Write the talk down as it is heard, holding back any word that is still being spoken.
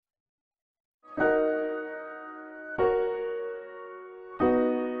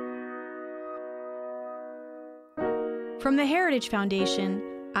From the Heritage Foundation,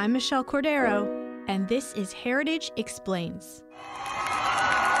 I'm Michelle Cordero, and this is Heritage Explains.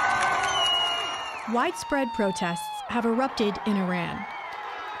 Widespread protests have erupted in Iran.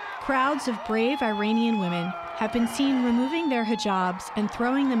 Crowds of brave Iranian women have been seen removing their hijabs and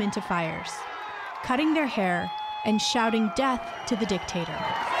throwing them into fires, cutting their hair, and shouting death to the dictator.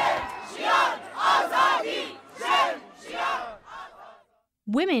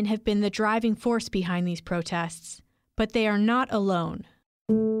 Women have been the driving force behind these protests, but they are not alone.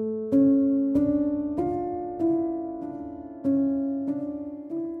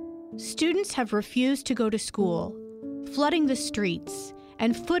 Students have refused to go to school, flooding the streets,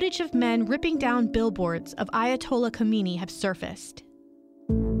 and footage of men ripping down billboards of Ayatollah Khomeini have surfaced.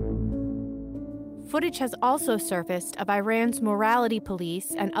 Footage has also surfaced of Iran's morality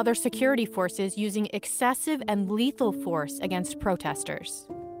police and other security forces using excessive and lethal force against protesters.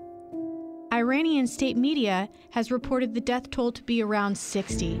 Iranian state media has reported the death toll to be around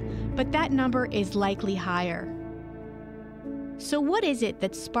 60, but that number is likely higher. So what is it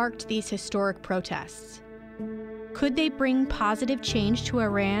that sparked these historic protests? Could they bring positive change to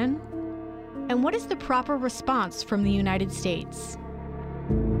Iran? And what is the proper response from the United States?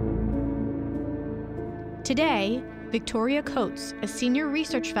 Today, Victoria Coates, a senior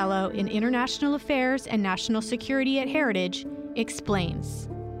research fellow in international affairs and national security at Heritage, explains.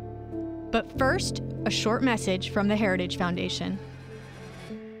 But first, a short message from the Heritage Foundation.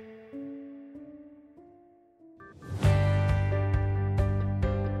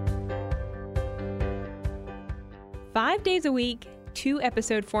 Five days a week, 2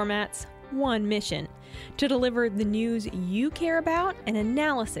 episode formats, 1 mission: to deliver the news you care about and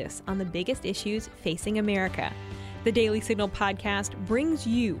analysis on the biggest issues facing America. The Daily Signal podcast brings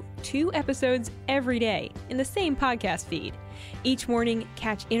you 2 episodes every day in the same podcast feed. Each morning,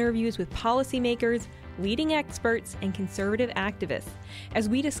 catch interviews with policymakers, leading experts, and conservative activists as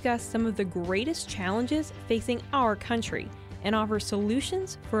we discuss some of the greatest challenges facing our country and offer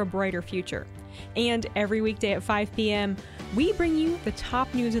solutions for a brighter future. And every weekday at 5 p.m., we bring you the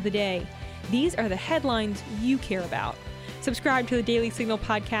top news of the day. These are the headlines you care about. Subscribe to the Daily Signal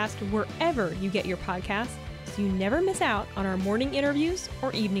podcast wherever you get your podcasts so you never miss out on our morning interviews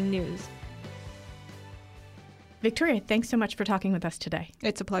or evening news. Victoria, thanks so much for talking with us today.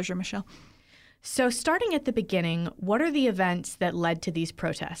 It's a pleasure, Michelle. So starting at the beginning, what are the events that led to these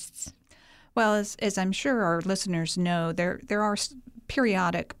protests? Well, as I'm sure our listeners know, there are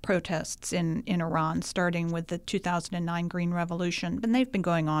periodic protests in Iran, starting with the 2009 Green Revolution, and they've been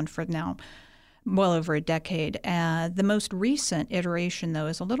going on for now well over a decade. The most recent iteration, though,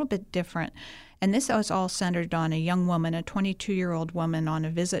 is a little bit different, and this was all centered on a young woman, a 22-year-old woman on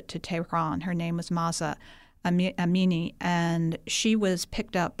a visit to Tehran. Her name was Mahsa Amini, and she was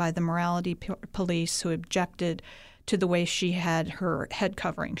picked up by the morality police who objected to the way she had her head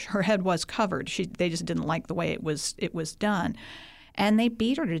covering. Her head was covered. They just didn't like the way it was done. And they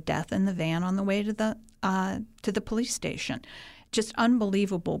beat her to death in the van on the way to the police station. Just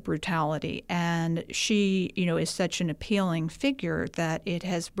unbelievable brutality. And she, is such an appealing figure that it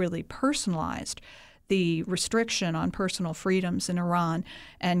has really personalized the restriction on personal freedoms in Iran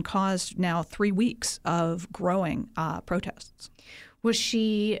and caused now 3 weeks of growing protests. Was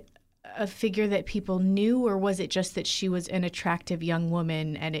she a figure that people knew, or was it just that she was an attractive young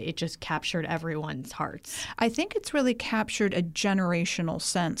woman and it just captured everyone's hearts? I think it's really captured a generational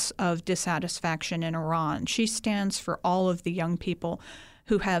sense of dissatisfaction in Iran. She stands for all of the young people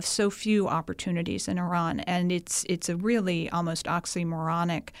who have so few opportunities in Iran, and it's a really almost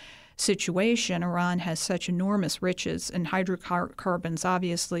oxymoronic situation. Iran has such enormous riches in hydrocarbons,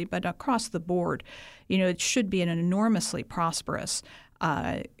 obviously, but across the board, it should be an enormously prosperous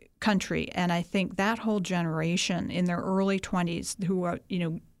country. And I think that whole generation in their early 20s who are,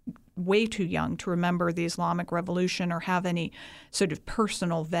 way too young to remember the Islamic Revolution or have any sort of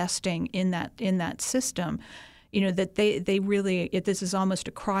personal vesting in that system, that they really, this is almost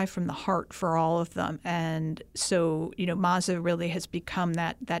a cry from the heart for all of them. And so, Mahsa really has become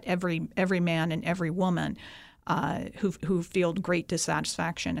that every man and every woman who feel great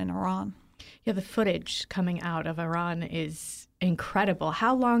dissatisfaction in Iran. Yeah, the footage coming out of Iran is incredible.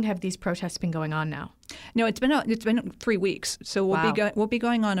 How long have these protests been going on now? No, it's been 3 weeks. So we'll be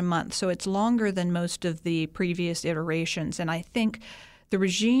going on a month. So it's longer than most of the previous iterations. And I think the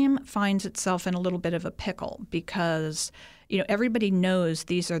regime finds itself in a little bit of a pickle because everybody knows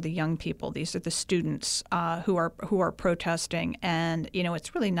these are the young people, these are the students who are protesting, and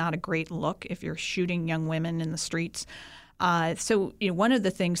it's really not a great look if you're shooting young women in the streets. So one of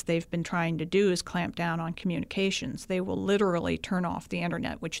the things they've been trying to do is clamp down on communications. They will literally turn off the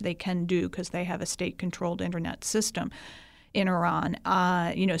internet, which they can do because they have a state-controlled internet system in Iran.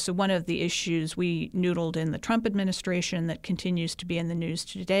 So one of the issues we noodled in the Trump administration that continues to be in the news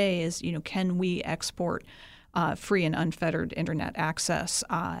today is, can we export free and unfettered internet access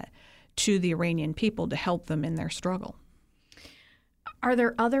to the Iranian people to help them in their struggle? Are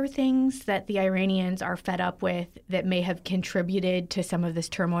there other things that the Iranians are fed up with that may have contributed to some of this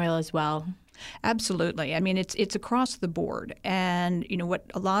turmoil as well? Absolutely. I mean, it's across the board. And, what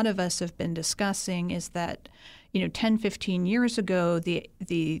a lot of us have been discussing is that, 10, 15 years ago,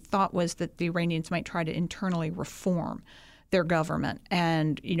 the thought was that the Iranians might try to internally reform their government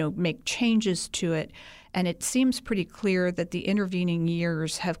and, make changes to it. And it seems pretty clear that the intervening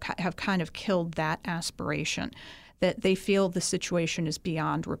years have kind of killed that aspiration, that they feel the situation is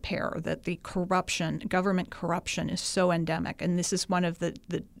beyond repair, that the government corruption is so endemic. And this is one of the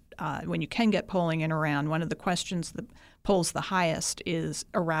when you can get polling in Iran, one of the questions that polls the highest is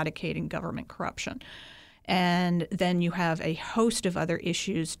eradicating government corruption. And then you have a host of other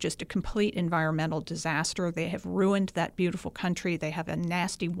issues, just a complete environmental disaster. They have ruined that beautiful country. They have a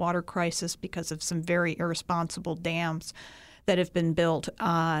nasty water crisis because of some very irresponsible dams that have been built.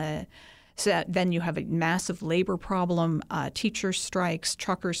 So then you have a massive labor problem, teacher strikes,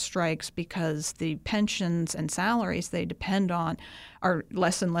 trucker strikes, because the pensions and salaries they depend on are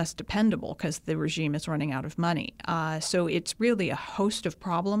less and less dependable because the regime is running out of money. So it's really a host of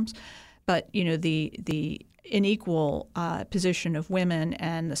problems. But, the unequal position of women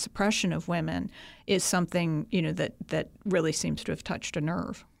and the suppression of women is something, that really seems to have touched a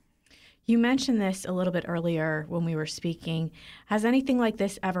nerve. You mentioned this a little bit earlier when we were speaking. Has anything like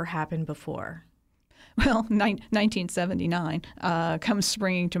this ever happened before? Well, 1979 comes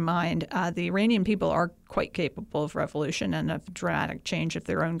springing to mind. The Iranian people are quite capable of revolution and of dramatic change of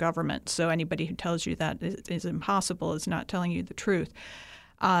their own government. So anybody who tells you that is impossible is not telling you the truth.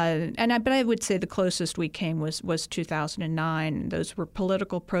 But I would say the closest we came was 2009. Those were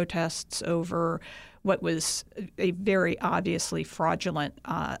political protests over what was a very obviously fraudulent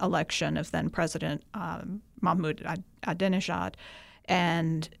election of then President Mahmoud Ahmadinejad,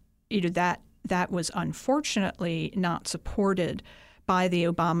 and that was unfortunately not supported by the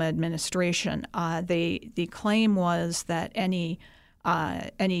Obama administration. The claim was that any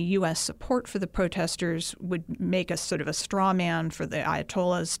U.S. support for the protesters would make a sort of a straw man for the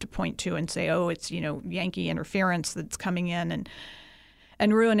Ayatollahs to point to and say, oh, it's Yankee interference that's coming in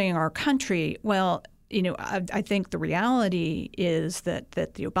and ruining our country. Well, I think the reality is that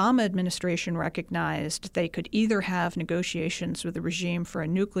the Obama administration recognized they could either have negotiations with the regime for a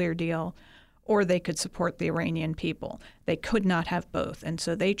nuclear deal or they could support the Iranian people. They could not have both, and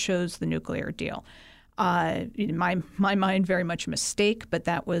so they chose the nuclear deal. In my mind, very much a mistake, but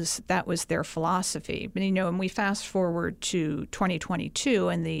that was their philosophy. But, and we fast forward to 2022,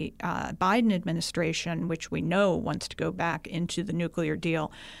 and the Biden administration, which we know wants to go back into the nuclear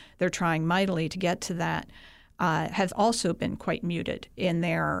deal, they're trying mightily to get to that, has also been quite muted in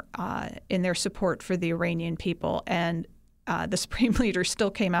their support for the Iranian people. And the Supreme Leader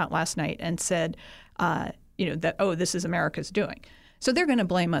still came out last night and said, that this is America's doing. So they're going to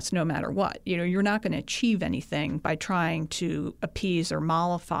blame us no matter what. You're not going to achieve anything by trying to appease or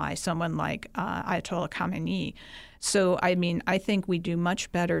mollify someone like Ayatollah Khamenei. So, I think we do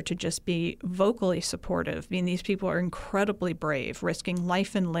much better to just be vocally supportive. These people are incredibly brave, risking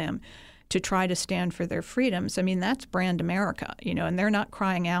life and limb to try to stand for their freedoms. That's brand America, and they're not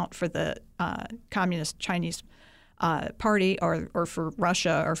crying out for the communist Chinese party or for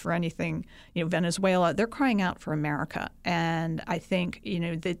Russia or for anything, Venezuela. They're crying out for America. And I think,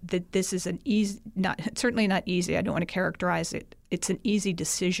 that this is certainly not easy. I don't want to characterize it. It's an easy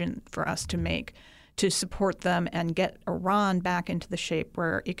decision for us to make to support them and get Iran back into the shape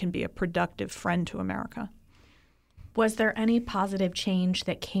where it can be a productive friend to America. Was there any positive change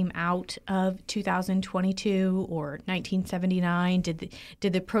that came out of 2022 or 1979? Did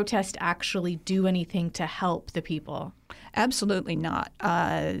the protest actually do anything to help the people? Absolutely not.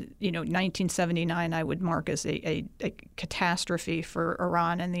 1979 I would mark as a catastrophe for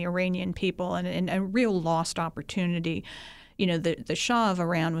Iran and the Iranian people and a real lost opportunity. The Shah of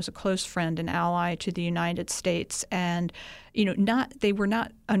Iran was a close friend and ally to the United States, and they were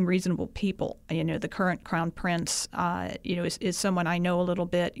not unreasonable people. The current crown prince, is someone I know a little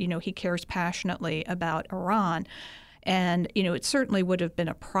bit. He cares passionately about Iran, and it certainly would have been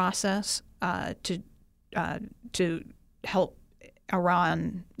a process to help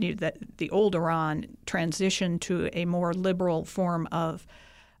Iran, the old Iran, transition to a more liberal form of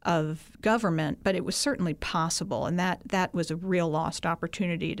government, but it was certainly possible, and that was a real lost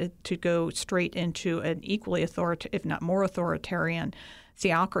opportunity to go straight into an equally if not more authoritarian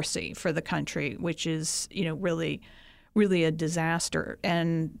theocracy for the country, which is really a disaster.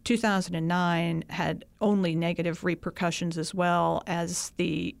 And 2009 had only negative repercussions, as well as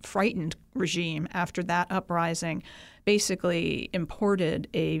the frightened regime after that uprising basically imported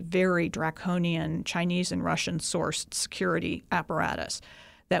a very draconian Chinese and Russian sourced security apparatus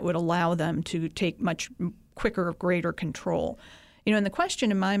that would allow them to take much quicker, greater control. And the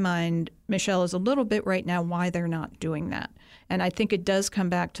question in my mind, Michelle, is a little bit right now why they're not doing that. And I think it does come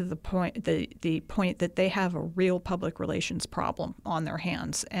back to the point that they have a real public relations problem on their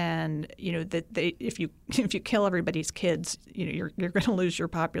hands, and that if you kill everybody's kids, you're going to lose your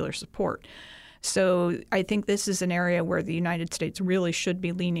popular support. So I think this is an area where the United States really should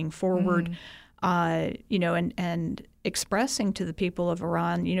be leaning forward, and expressing to the people of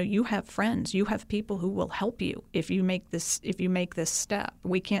Iran, you have friends, you have people who will help you if you make this step.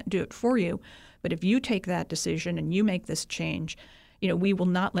 We can't do it for you, but if you take that decision and you make this change, we will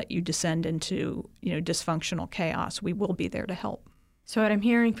not let you descend into dysfunctional chaos. We will be there to help. So what I'm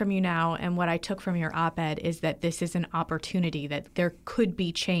hearing from you now, and what I took from your op-ed, is that this is an opportunity, that there could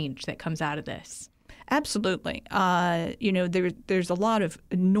be change that comes out of this. Absolutely. There's a lot of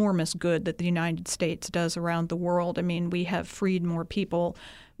enormous good that the United States does around the world. I mean, we have freed more people.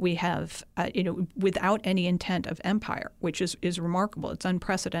 We have, without any intent of empire, which is remarkable. It's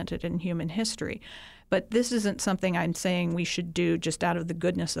unprecedented in human history. But this isn't something I'm saying we should do just out of the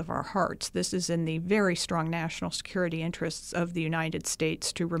goodness of our hearts. This is in the very strong national security interests of the United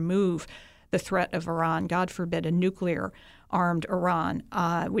States to remove the threat of Iran, God forbid, a nuclear-armed Iran,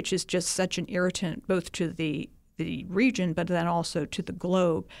 which is just such an irritant both to the region but then also to the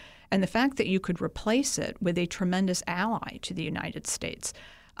globe. And the fact that you could replace it with a tremendous ally to the United States,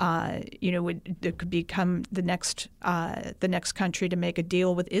 it could become the next country to make a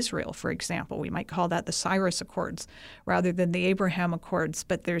deal with Israel, for example. We might call that the Cyrus Accords rather than the Abraham Accords,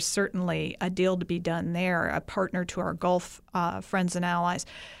 but there's certainly a deal to be done there, a partner to our Gulf friends and allies.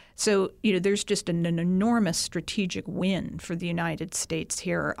 So, there's just an enormous strategic win for the United States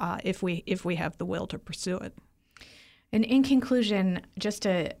here if we have the will to pursue it. And in conclusion, just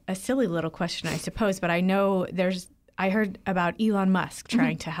a silly little question, I suppose, but I know I heard about Elon Musk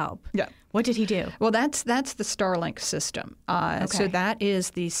trying to help. Yeah. What did he do? Well, that's the Starlink system. Okay. So that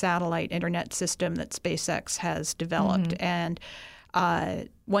is the satellite internet system that SpaceX has developed. And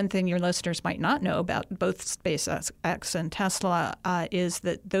one thing your listeners might not know about both SpaceX and Tesla is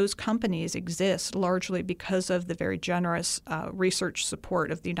that those companies exist largely because of the very generous research support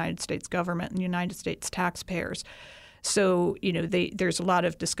of the United States government and United States taxpayers. So, there's a lot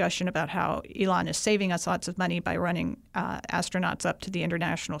of discussion about how Elon is saving us lots of money by running astronauts up to the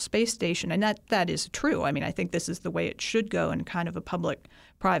International Space Station. And that is true. I mean, I think this is the way it should go in kind of a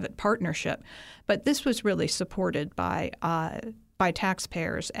public-private partnership. But this was really supported by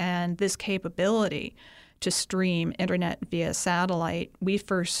taxpayers. And this capability to stream internet via satellite, we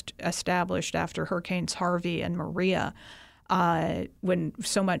first established after Hurricanes Harvey and Maria, when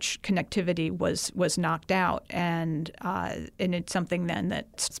so much connectivity was knocked out, and it's something then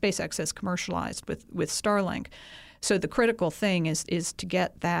that SpaceX has commercialized with Starlink. So the critical thing is to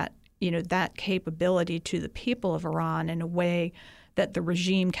get that capability to the people of Iran in a way that the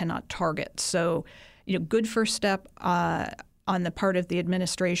regime cannot target. So, good first step on the part of the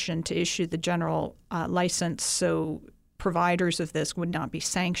administration to issue the general license, so providers of this would not be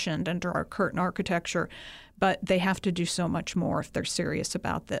sanctioned under our current architecture. But they have to do so much more if they're serious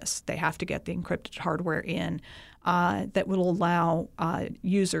about this. They have to get the encrypted hardware in that will allow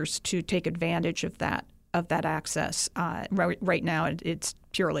users to take advantage of that access. Right now, it's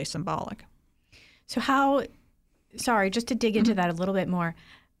purely symbolic. So just to dig into that a little bit more,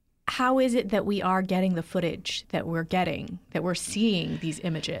 how is it that we are getting the footage that we're seeing these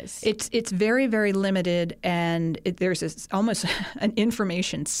images? It's very, very limited, and there's almost an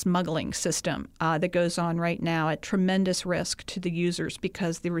information smuggling system that goes on right now at tremendous risk to the users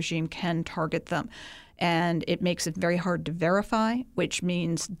because the regime can target them. And it makes it very hard to verify, which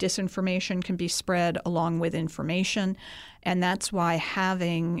means disinformation can be spread along with information. And that's why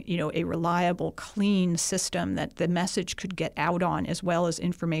having, a reliable, clean system that the message could get out on as well as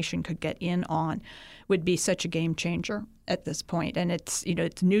information could get in on would be such a game changer at this point. And it's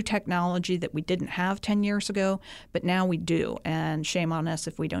new technology that we didn't have 10 years ago, but now we do. And shame on us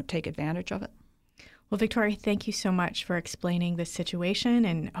if we don't take advantage of it. Well, Victoria, thank you so much for explaining this situation,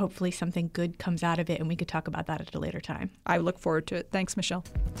 and hopefully something good comes out of it, and we could talk about that at a later time. I look forward to it. Thanks, Michelle.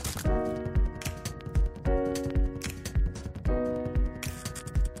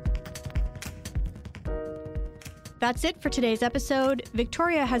 That's it for today's episode.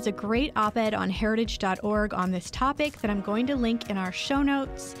 Victoria has a great op-ed on heritage.org on this topic that I'm going to link in our show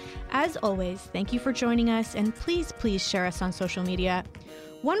notes. As always, thank you for joining us, and please share us on social media.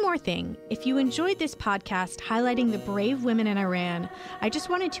 One more thing, if you enjoyed this podcast highlighting the brave women in Iran, I just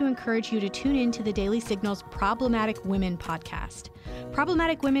wanted to encourage you to tune in to the Daily Signal's Problematic Women podcast.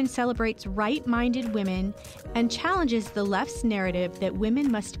 Problematic Women celebrates right-minded women and challenges the left's narrative that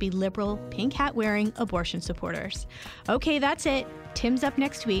women must be liberal, pink hat-wearing abortion supporters. Okay, that's it. Tim's up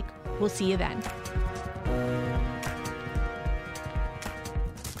next week. We'll see you then.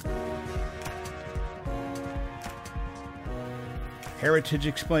 Heritage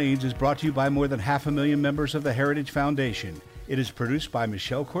Explains is brought to you by more than 500,000 members of the Heritage Foundation. It is produced by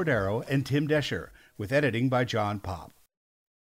Michelle Cordero and Tim Desher, with editing by John Popp.